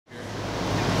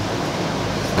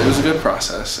It was a good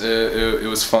process. It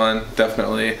was fun,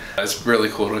 definitely. It's really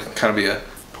cool to kind of be a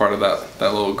part of that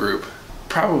little group.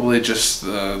 Probably just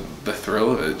the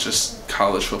thrill of it, just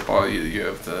college football. You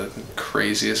have the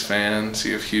craziest fans,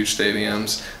 you have huge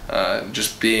stadiums,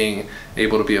 just being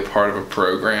able to be a part of a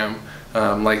program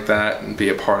like that and be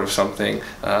a part of something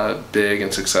big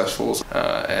and successful,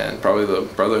 and probably the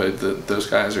brotherhood, those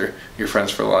guys are your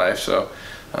friends for life, so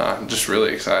just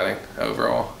really exciting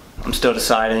overall. I'm still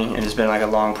deciding, and it's been like a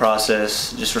long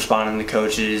process, just responding to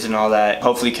coaches and all that,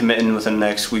 hopefully committing within the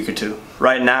next week or two.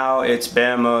 Right now, it's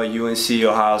Bama, UNC,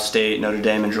 Ohio State, Notre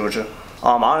Dame, and Georgia.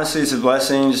 Honestly, it's a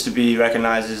blessing just to be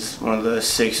recognized as one of the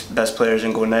 6 best players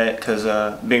in Gwinnett, because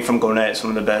being from Gwinnett is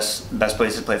one of the best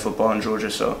places to play football in Georgia.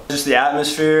 So just the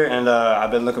atmosphere, and I've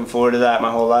been looking forward to that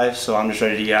my whole life, so I'm just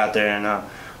ready to get out there and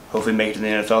hopefully make it to the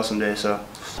NFL someday. So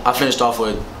I finished off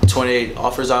with 28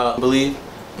 offers, I believe,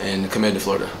 and committed to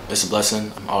Florida. It's a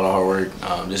blessing, all the hard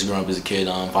work, just growing up as a kid,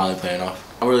 finally paying off.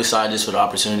 I'm really excited just for the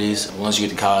opportunities. Once you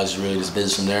get to college, it's really just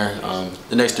business from there.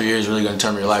 The next 3 years is really going to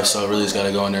determine your life, so really just got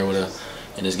to go in there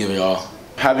and just give it all.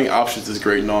 Having options is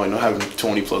great and all, having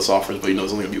 20 plus offers, but it's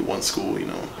only going to be one school,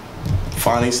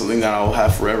 Finding something that I'll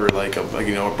have forever, like a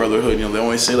brotherhood, they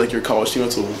always say like your college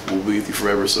teammates will be with you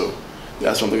forever, so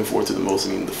that's what I'm looking forward to the most.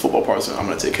 The football part, I'm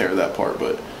going to take care of that part,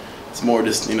 but it's more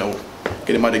just,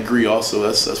 getting my degree also,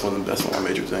 that's one of my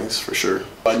major things for sure.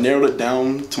 I narrowed it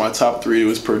down to my top 3. It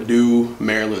was Purdue,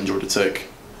 Maryland, Georgia Tech.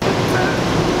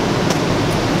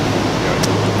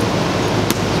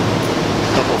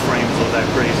 Couple frames of that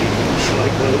crazy shit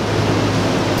like that.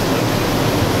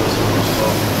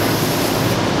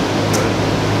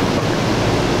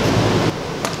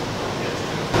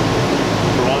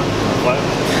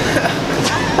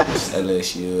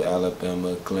 LSU,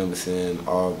 Alabama, Clemson,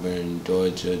 Auburn,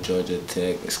 Georgia, Georgia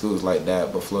Tech, schools like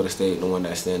that, but Florida State, the one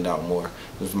that stand out more.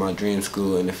 It was my dream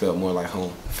school and it felt more like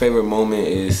home. Favorite moment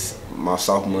is my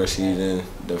sophomore season,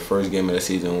 the first game of the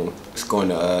season, scoring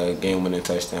the game-winning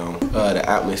touchdown. The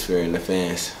atmosphere and the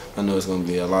fans. I know it's going to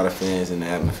be a lot of fans and the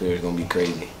atmosphere is going to be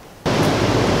crazy.